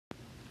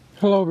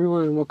Hello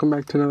everyone and welcome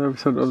back to another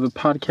episode of the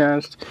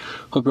podcast.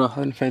 Hope you're all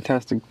having a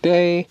fantastic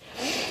day.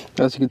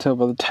 As you can tell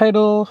by the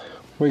title,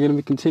 we're going to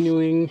be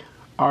continuing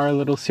our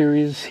little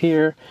series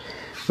here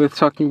with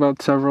talking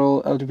about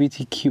several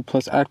LGBTQ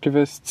plus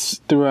activists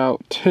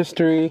throughout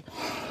history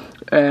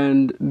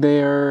and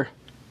their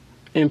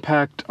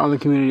impact on the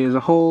community as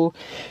a whole.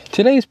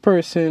 Today's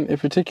person in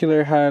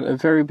particular had a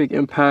very big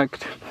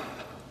impact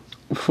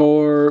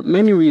for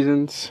many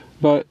reasons,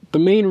 but the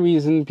main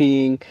reason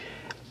being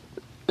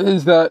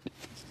is that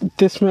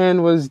this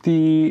man was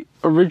the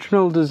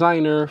original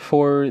designer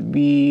for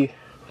the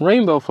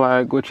rainbow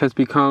flag, which has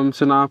become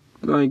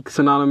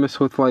synonymous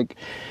with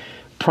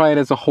pride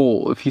as a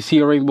whole. If you see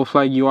a rainbow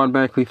flag, you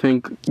automatically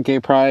think gay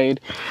pride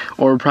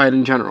or pride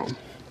in general.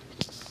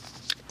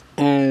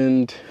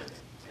 And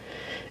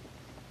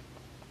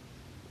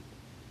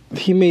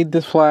he made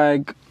this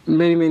flag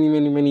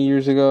many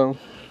years ago.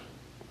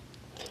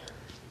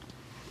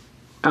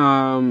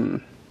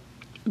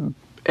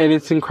 And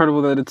it's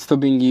incredible that it's still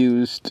being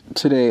used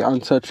today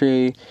on such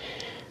a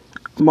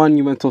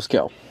monumental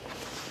scale.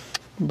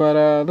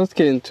 But let's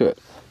get into it.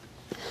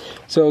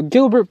 So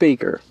Gilbert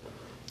Baker.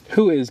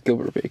 Who is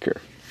Gilbert Baker?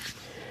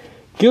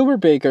 Gilbert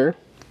Baker,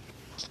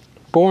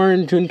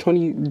 born June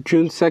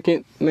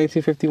 2nd,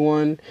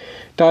 1951,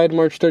 died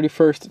March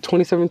 31st,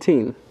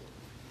 2017,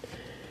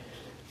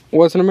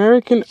 was an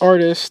American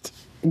artist,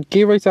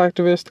 gay rights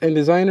activist, and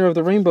designer of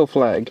the rainbow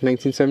flag,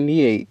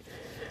 1978.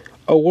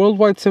 A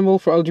worldwide symbol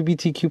for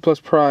LGBTQ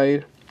plus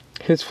pride,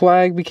 his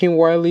flag became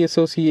widely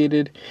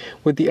associated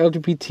with the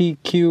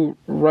LGBTQ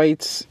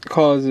rights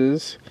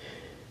causes,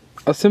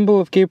 a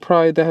symbol of gay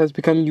pride that has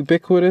become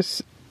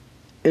ubiquitous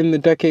in the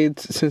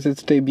decades since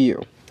its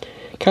debut.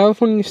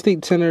 California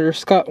State Senator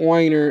Scott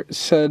Weiner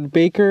said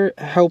Baker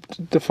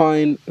helped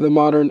define the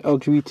modern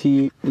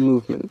LGBT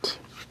movement.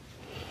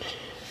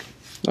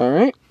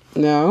 Alright,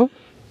 now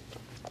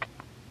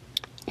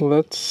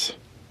let's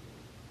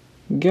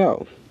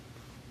go.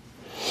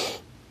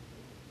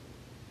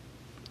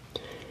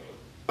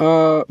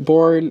 Baker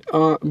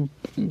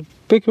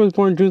was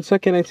born June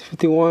 2nd,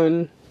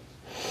 1951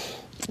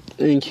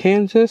 in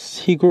Kansas.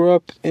 He grew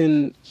up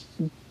in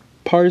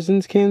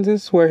Parsons,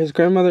 Kansas, where his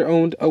grandmother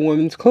owned a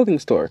women's clothing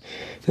store.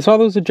 His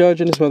father was a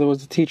judge and his mother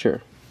was a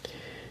teacher.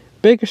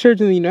 Baker served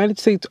in the United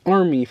States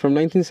Army from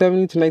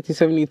 1970 to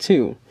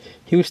 1972.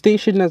 He was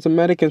stationed as a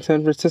medic in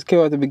San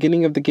Francisco at the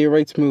beginning of the gay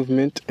rights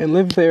movement and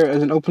lived there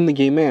as an openly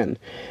gay man.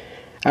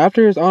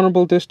 After his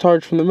honorable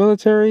discharge from the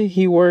military,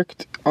 he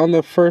worked on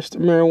the first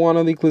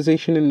marijuana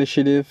legalization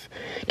initiative,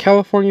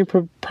 California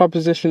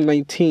Proposition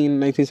 19,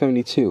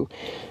 1972,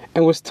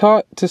 and was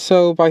taught to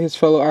sew by his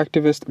fellow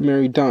activist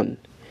Mary Dunn.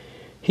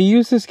 He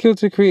used his skill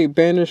to create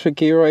banners for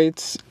gay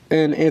rights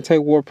and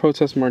anti-war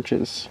protest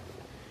marches.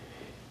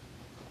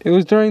 It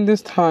was during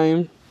this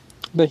time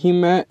that he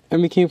met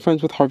and became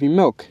friends with Harvey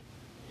Milk.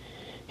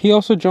 He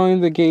also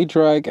joined the gay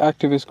drag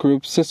activist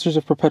group Sisters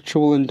of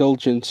Perpetual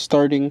Indulgence,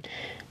 stating,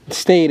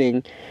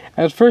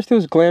 "At first it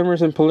was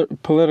glamorous and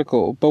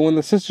political, but when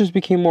the sisters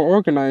became more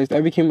organized,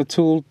 I became a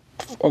tool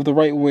of the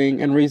right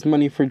wing and raised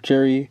money for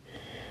Jerry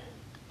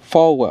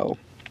Falwell,"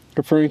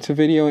 referring to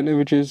video and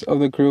images of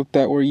the group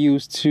that were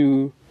used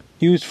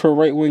for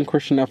right-wing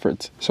Christian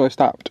efforts. So I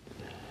stopped.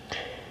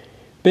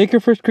 Baker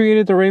first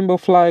created the rainbow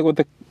flag with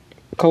the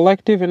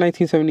collective in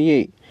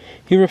 1978.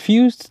 He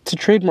refused to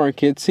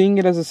trademark it, seeing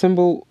it as a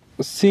symbol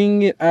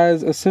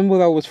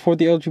that was for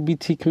the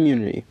LGBT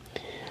community.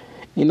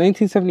 In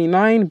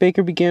 1979,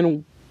 Baker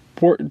began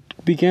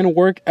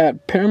work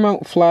at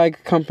Paramount Flag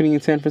Company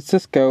in San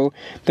Francisco,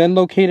 then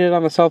located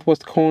on the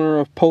southwest corner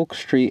of Polk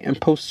Street and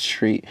Post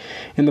Street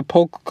in the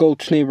Polk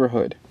Gulch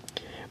neighborhood.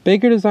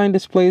 Baker designed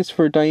displays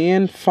for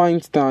Dianne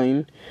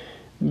Feinstein,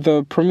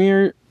 the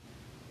Premier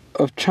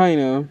of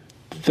China,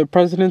 the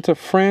Presidents of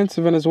France,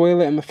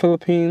 Venezuela, and the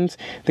Philippines,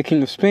 the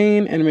King of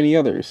Spain, and many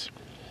others.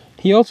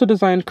 He also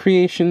designed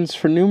creations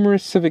for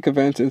numerous civic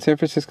events in San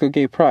Francisco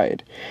Gay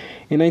Pride.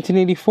 In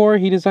 1984,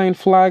 he designed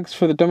flags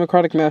for the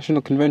Democratic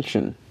National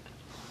Convention.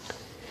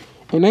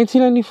 In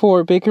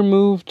 1994, Baker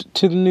moved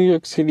to New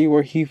York City,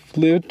 where he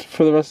lived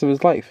for the rest of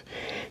his life.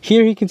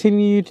 Here he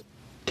continued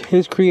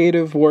his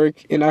creative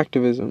work in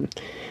activism.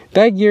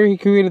 That year, he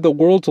created the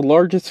world's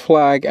largest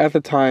flag at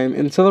the time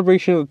in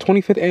celebration of the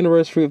 25th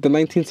anniversary of the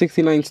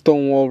 1969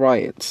 Stonewall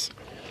riots.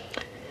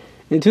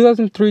 In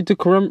 2003, to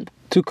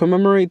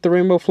commemorate the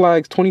rainbow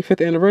flag's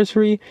 25th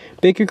anniversary,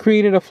 Baker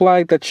created a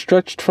flag that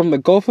stretched from the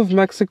Gulf of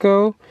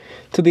Mexico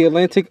to the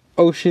Atlantic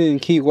Ocean in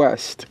Key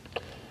West.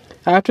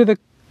 After the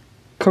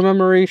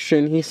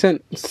commemoration, he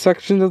sent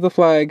sections of the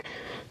flag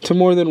to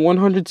more than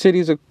 100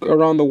 cities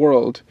around the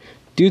world.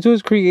 Due to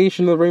his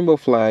creation of the rainbow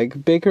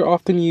flag, Baker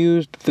often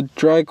used the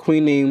drag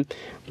queen name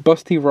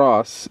Busty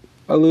Ross,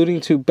 alluding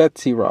to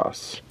Betsy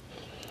Ross.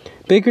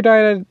 Baker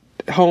died at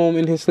home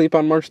in his sleep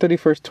on March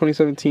 31st,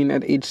 2017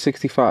 at age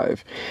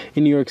 65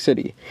 in New York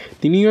City.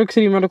 The New York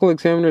City Medical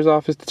Examiner's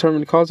Office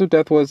determined cause of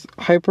death was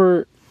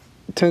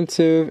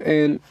hypertensive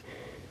and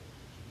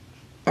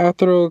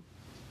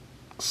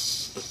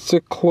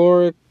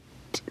atherosclerotic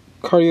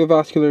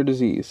cardiovascular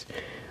disease.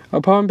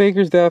 Upon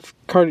Baker's death,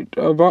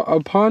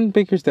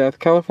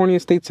 California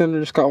State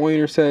Senator Scott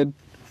Wiener said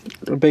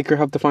Baker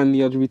helped define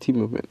the LGBT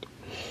movement.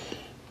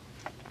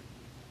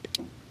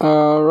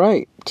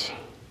 Alright.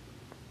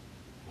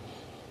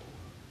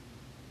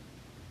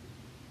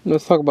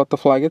 Let's talk about the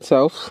flag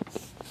itself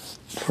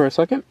for a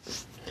second.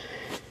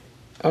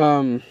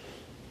 The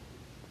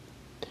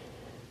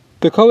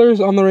colors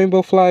on the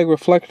rainbow flag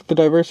reflect the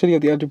diversity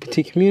of the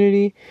LGBT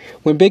community.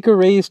 When Baker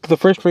raised the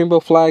first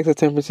rainbow flags at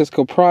San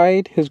Francisco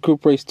Pride, his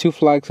group raised 2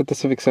 flags at the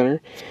Civic Center.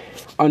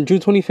 On June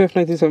 25th,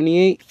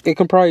 1978, it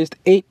comprised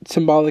 8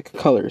 symbolic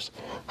colors.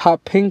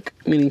 Hot pink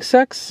meaning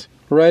sex,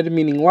 red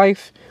meaning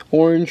life,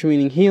 orange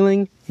meaning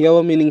healing,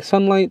 yellow meaning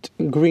sunlight,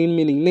 green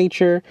meaning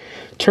nature,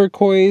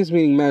 turquoise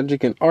meaning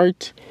magic and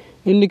art,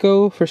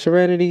 indigo for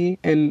serenity,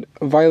 and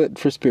violet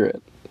for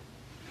spirit.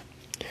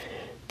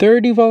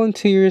 30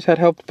 volunteers had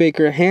helped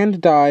Baker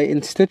hand dye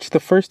and stitch the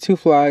first 2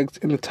 flags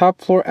in the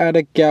top floor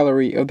attic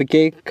gallery of the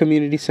Gay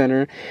Community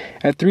Center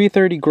at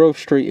 330 Grove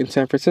Street in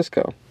San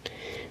Francisco.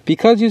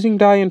 Because using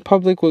dye in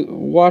public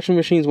washing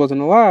machines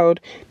wasn't allowed,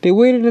 they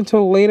waited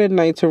until late at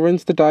night to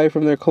rinse the dye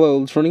from their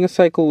clothes, running a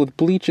cycle with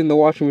bleach in the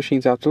washing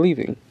machines after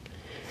leaving.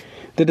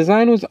 The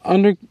design has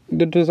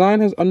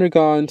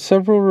undergone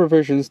several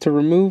revisions to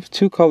remove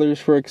 2 colors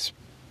for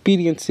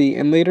expediency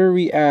and later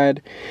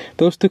re-add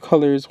those 2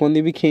 colors when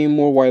they became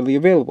more widely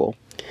available.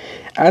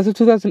 As of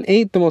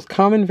 2008, the most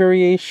common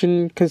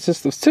variation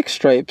consists of 6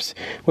 stripes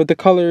with the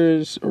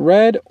colors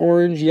red,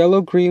 orange,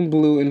 yellow, green,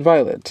 blue, and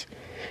violet.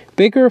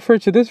 Baker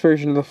referred to this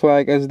version of the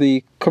flag as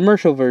the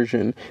commercial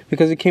version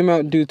because it came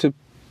out due to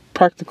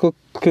practical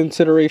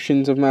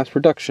considerations of mass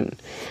production.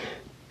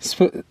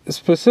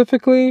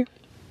 Specifically,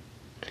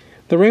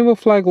 the rainbow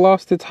flag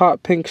lost its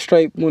hot pink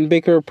stripe when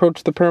Baker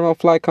approached the Paramount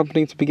Flag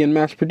Company to begin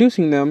mass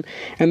producing them,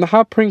 and the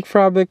hot pink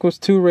fabric was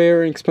too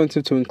rare and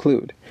expensive to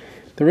include.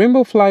 The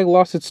rainbow flag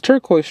lost its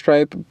turquoise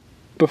stripe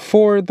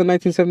before the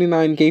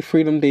 1979 Gay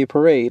Freedom Day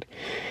Parade,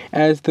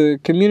 as the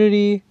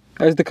committee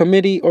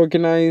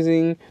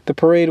organizing the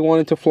parade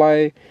wanted to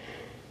fly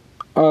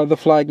the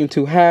flag in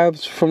 2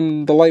 halves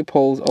from the light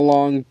poles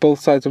along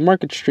both sides of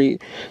Market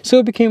Street, so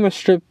it became a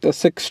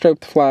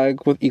 6-striped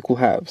flag with equal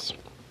halves.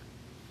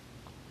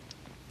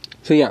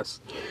 So yes,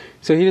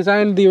 so he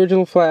designed the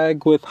original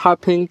flag with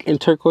hot pink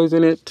and turquoise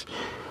in it,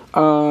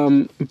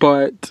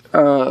 but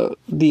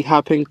the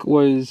hot pink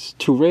was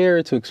too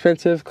rare, too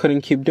expensive,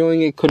 couldn't keep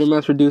doing it, couldn't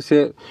mass produce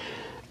it,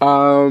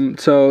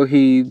 so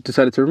he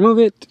decided to remove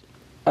it,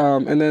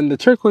 and then the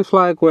turquoise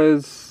flag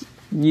was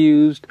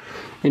used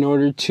in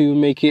order to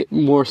make it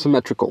more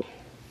symmetrical,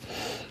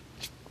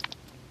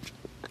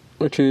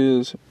 which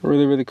is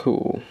really, really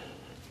cool.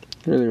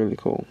 Really, really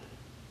cool.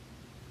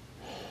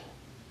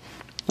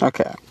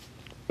 Okay.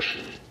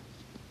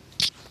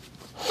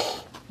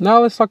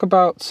 Now let's talk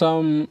about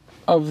some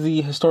of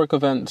the historic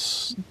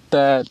events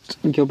that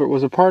Gilbert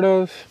was a part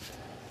of,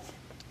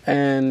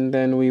 and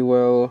then we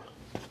will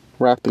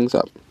wrap things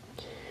up.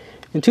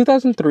 In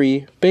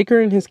 2003, Baker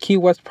and his Key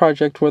West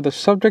project were the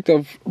subject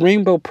of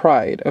Rainbow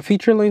Pride, a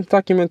feature-length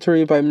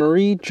documentary by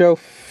Marie Jo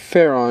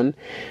Ferron,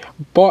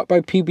 bought by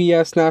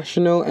PBS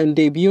National and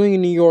debuting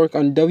in New York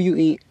on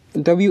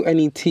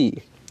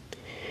WNET.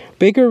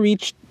 Baker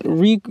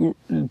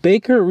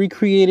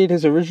recreated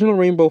his original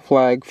rainbow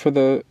flag for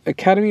the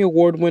Academy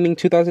Award-winning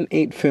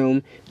 2008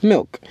 film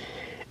Milk,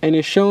 and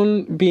is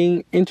shown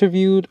being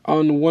interviewed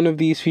on one of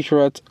these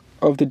featurettes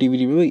of the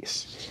DVD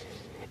release.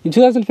 In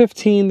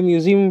 2015, the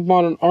Museum of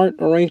Modern Art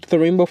ranked the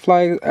rainbow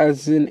flag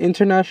as an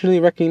internationally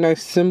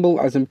recognized symbol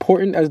as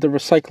important as the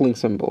recycling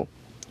symbol.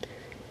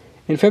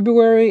 In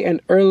February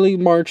and early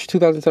March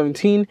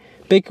 2017,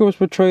 Baker was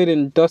portrayed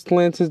in Dustin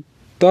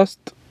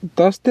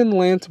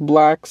Lance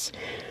Black's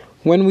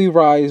When We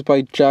Rise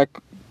by Jack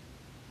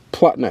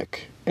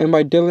Plotnick, and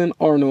by Dylan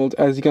Arnold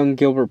as young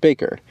Gilbert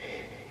Baker.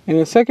 In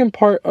the second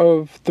part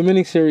of the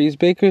miniseries,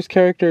 Baker's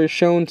character is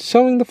shown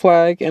sewing the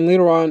flag and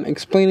later on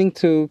explaining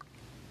to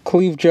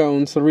Cleve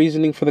Jones the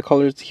reasoning for the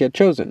colors he had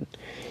chosen.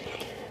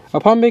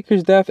 Upon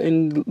Baker's death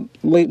in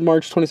late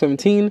March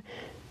 2017,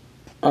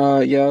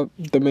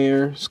 the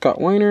mayor,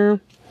 Scott Wiener,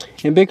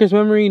 in Baker's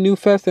memory, New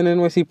Fest and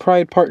NYC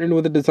Pride partnered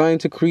with a design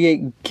to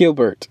create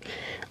Gilbert,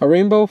 a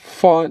rainbow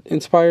font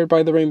inspired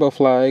by the rainbow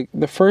flag,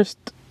 the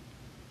first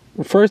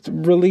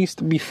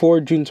released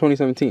before June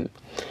 2017.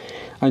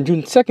 On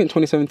June 2nd,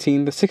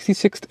 2017, the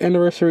 66th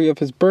anniversary of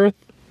his birth,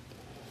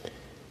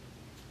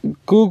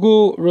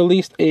 Google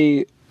released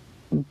a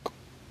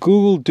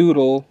Google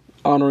Doodle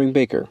honoring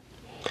Baker.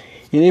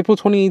 In April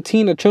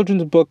 2018, a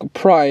children's book,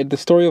 Pride, The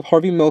Story of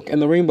Harvey Milk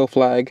and the Rainbow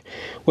Flag,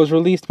 was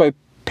released by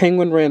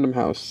Penguin Random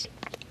House.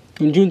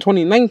 In June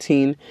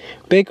 2019,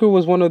 Baker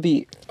was one of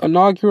the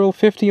inaugural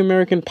 50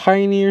 American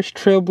pioneers,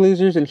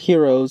 trailblazers, and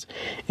heroes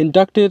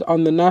inducted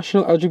on the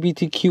National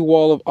LGBTQ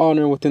Wall of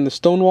Honor within the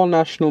Stonewall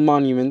National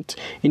Monument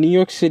in New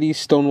York City's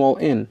Stonewall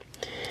Inn.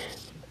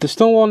 The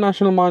Stonewall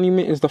National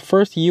Monument is the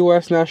first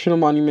U.S. national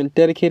monument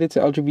dedicated to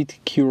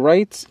LGBTQ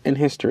rights and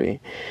history,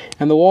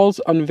 and the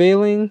wall's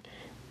unveiling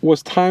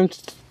was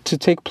timed to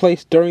take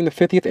place during the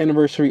 50th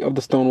anniversary of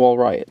the Stonewall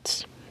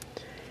riots.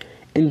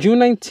 In June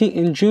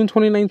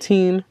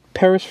 2019,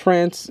 Paris,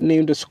 France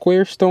named a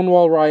square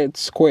Stonewall Riot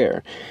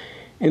Square.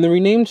 In the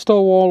renamed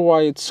Stonewall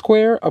Riot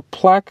Square, a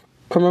plaque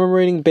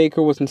commemorating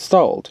Baker was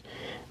installed.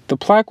 The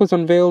plaque was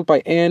unveiled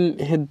by Anne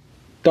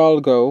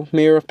Hidalgo,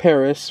 mayor of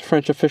Paris,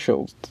 French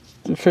officials,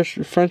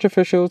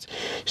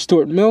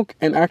 Stuart Milk,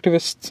 and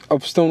activists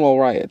of Stonewall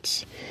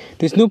riots.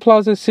 This new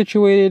plaza is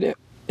situated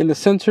in the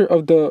center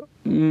of the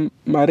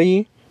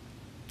Marais,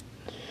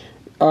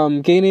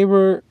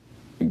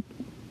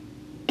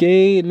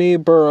 gay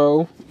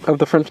neighborough of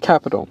the French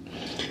capital.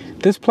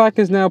 This plaque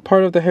is now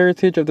part of the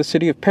heritage of the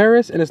city of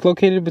Paris and is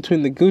located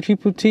between the Gucci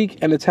boutique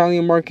and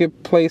Italian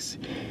marketplace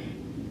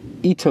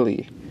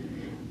Italy.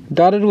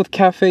 Dotted with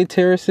cafe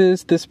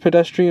terraces, this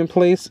pedestrian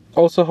place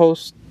also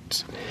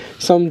hosts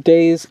some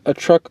days a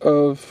truck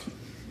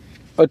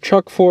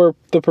for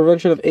the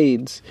prevention of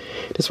AIDS.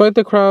 Despite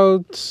the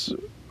crowds,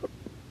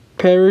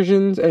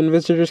 Parisians and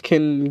visitors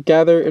can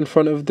gather in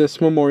front of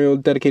this memorial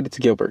dedicated to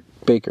Gilbert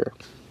Baker.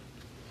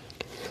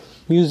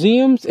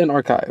 Museums and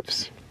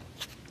archives.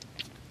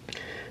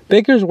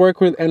 Baker's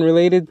work and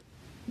related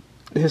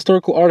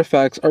historical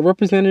artifacts are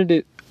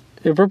represented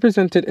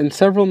in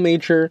several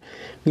major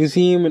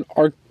museum and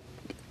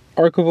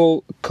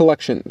archival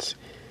collections.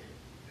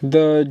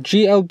 The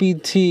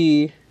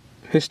GLBT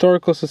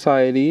Historical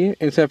Society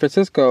in San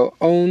Francisco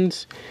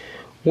owns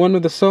one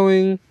of the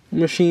sewing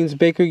machines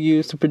Baker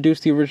used to produce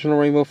the original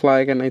rainbow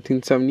flag in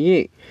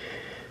 1978,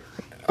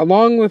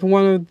 along with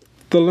one of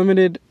the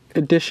limited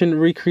edition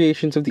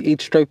recreations of the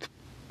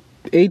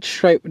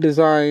H-stripe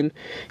design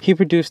he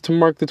produced to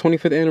mark the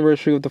 25th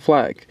anniversary of the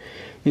flag.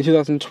 In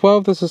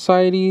 2012, the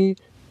Society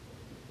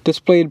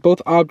displayed both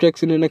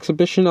objects in an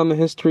exhibition on the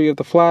history of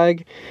the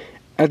flag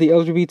at the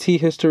LGBT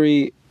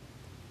History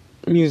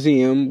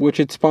Museum, which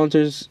it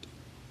sponsors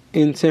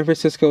in San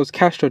Francisco's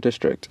Castro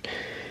District.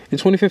 In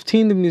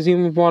 2015, the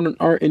Museum of Modern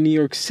Art in New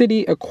York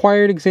City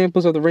acquired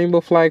examples of the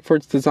rainbow flag for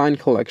its design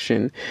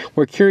collection,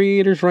 where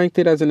curators ranked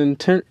it as an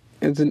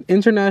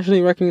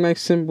internationally recognized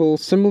symbol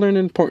similar in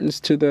importance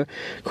to the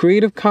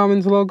Creative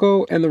Commons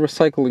logo and the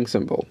recycling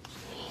symbol.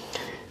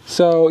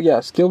 So,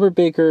 yes, Gilbert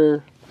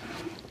Baker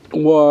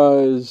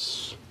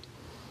was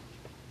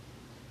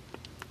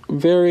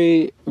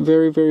very,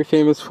 very, very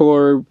famous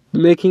for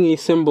making a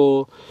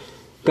symbol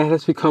that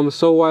has become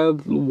so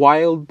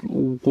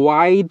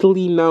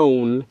widely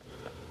known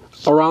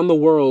around the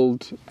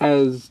world,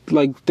 as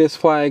like this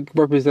flag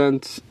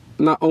represents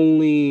not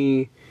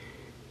only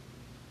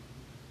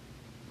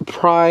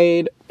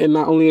pride and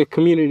not only a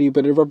community,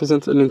 but it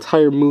represents an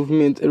entire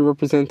movement. It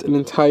represents an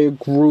entire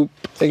group,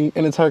 an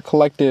entire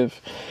collective.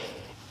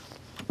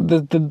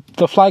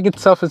 The flag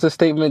itself is a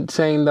statement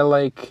saying that,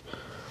 like,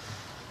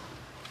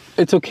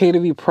 it's okay to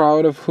be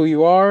proud of who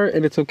you are,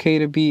 and it's okay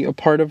to be a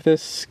part of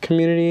this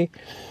community,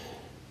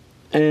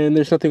 and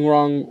there's nothing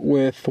wrong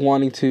with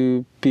wanting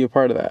to be a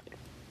part of that.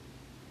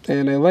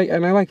 And I like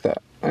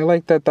that. I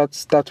like that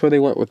that's where they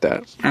went with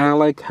that. And I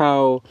like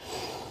how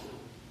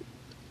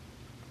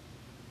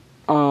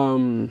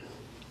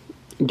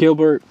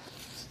Gilbert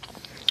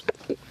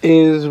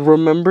is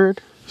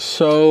remembered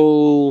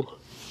so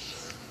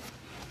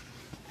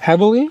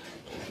heavily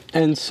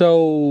and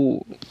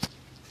so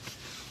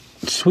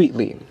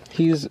sweetly.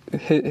 His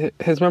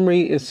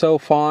memory is so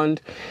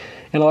fond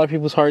in a lot of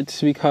people's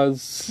hearts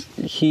because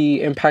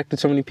he impacted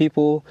so many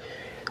people.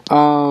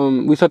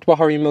 We talked about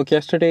Harvey Milk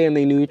yesterday, and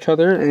they knew each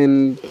other,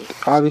 and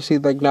obviously,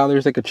 like, now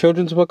there's like a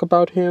children's book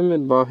about him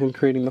and about him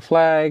creating the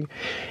flag,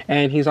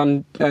 and his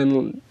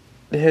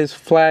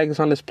flag is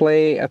on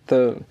display at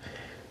the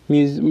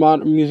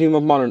Museum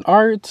of Modern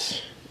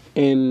Art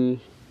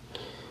in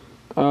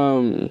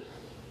New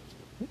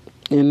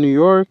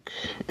York,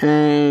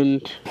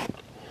 and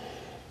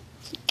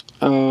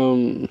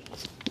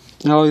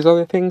all these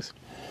other things.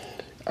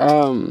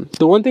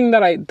 The one thing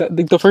that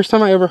the first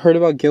time I ever heard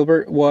about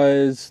Gilbert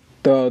was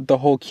the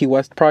whole Key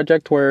West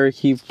project, where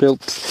he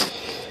built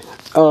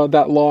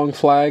that long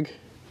flag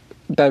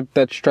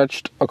that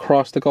stretched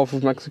across the Gulf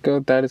of Mexico.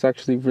 That is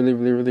actually really,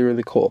 really, really,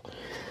 really cool.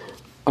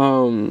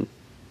 It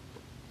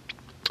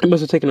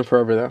must have taken him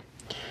forever though.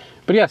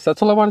 But yes,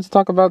 that's all I wanted to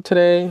talk about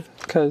today,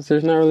 because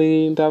there's not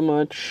really that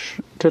much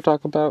to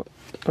talk about,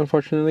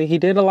 unfortunately. He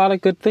did a lot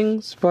of good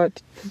things,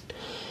 but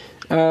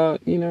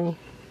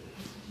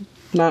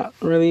not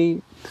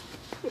really,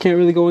 can't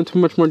really go into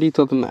much more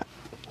detail than that.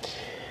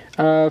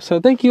 So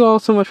thank you all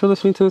so much for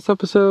listening to this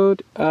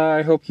episode.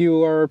 I hope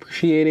you are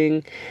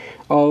appreciating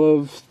all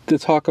of the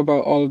talk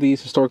about all of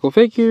these historical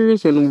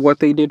figures and what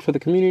they did for the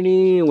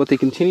community and what they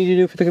continue to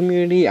do for the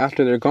community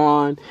after they're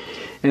gone,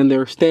 and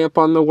their stamp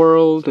on the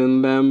world,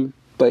 and them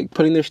like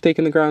putting their stake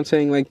in the ground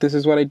saying, like, this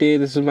is what I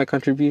did, this is my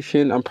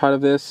contribution, I'm proud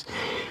of this.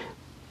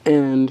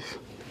 And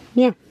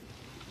yeah,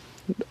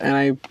 and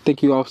I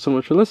thank you all so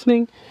much for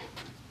listening.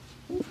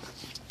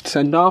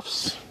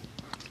 Send-offs.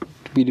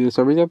 We do this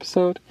every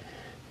episode.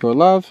 You're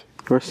loved,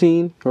 you're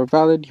seen, you're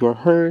valid, you're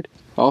heard.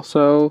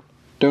 Also,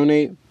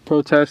 donate,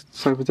 protest,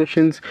 sign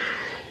petitions.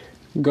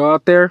 Go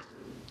out there,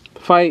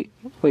 fight,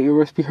 let your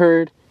voice be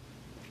heard.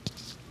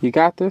 You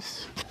got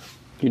this.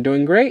 You're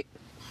doing great.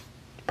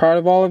 Proud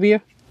of all of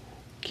you.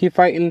 Keep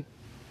fighting.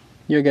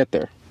 You'll get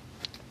there.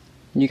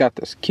 You got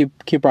this.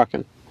 Keep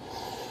rocking.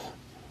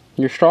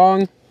 You're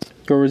strong.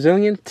 You're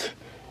resilient.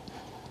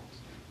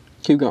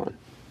 Keep going.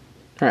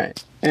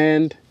 Alright.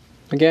 And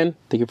again,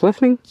 thank you for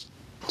listening.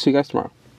 See you guys tomorrow.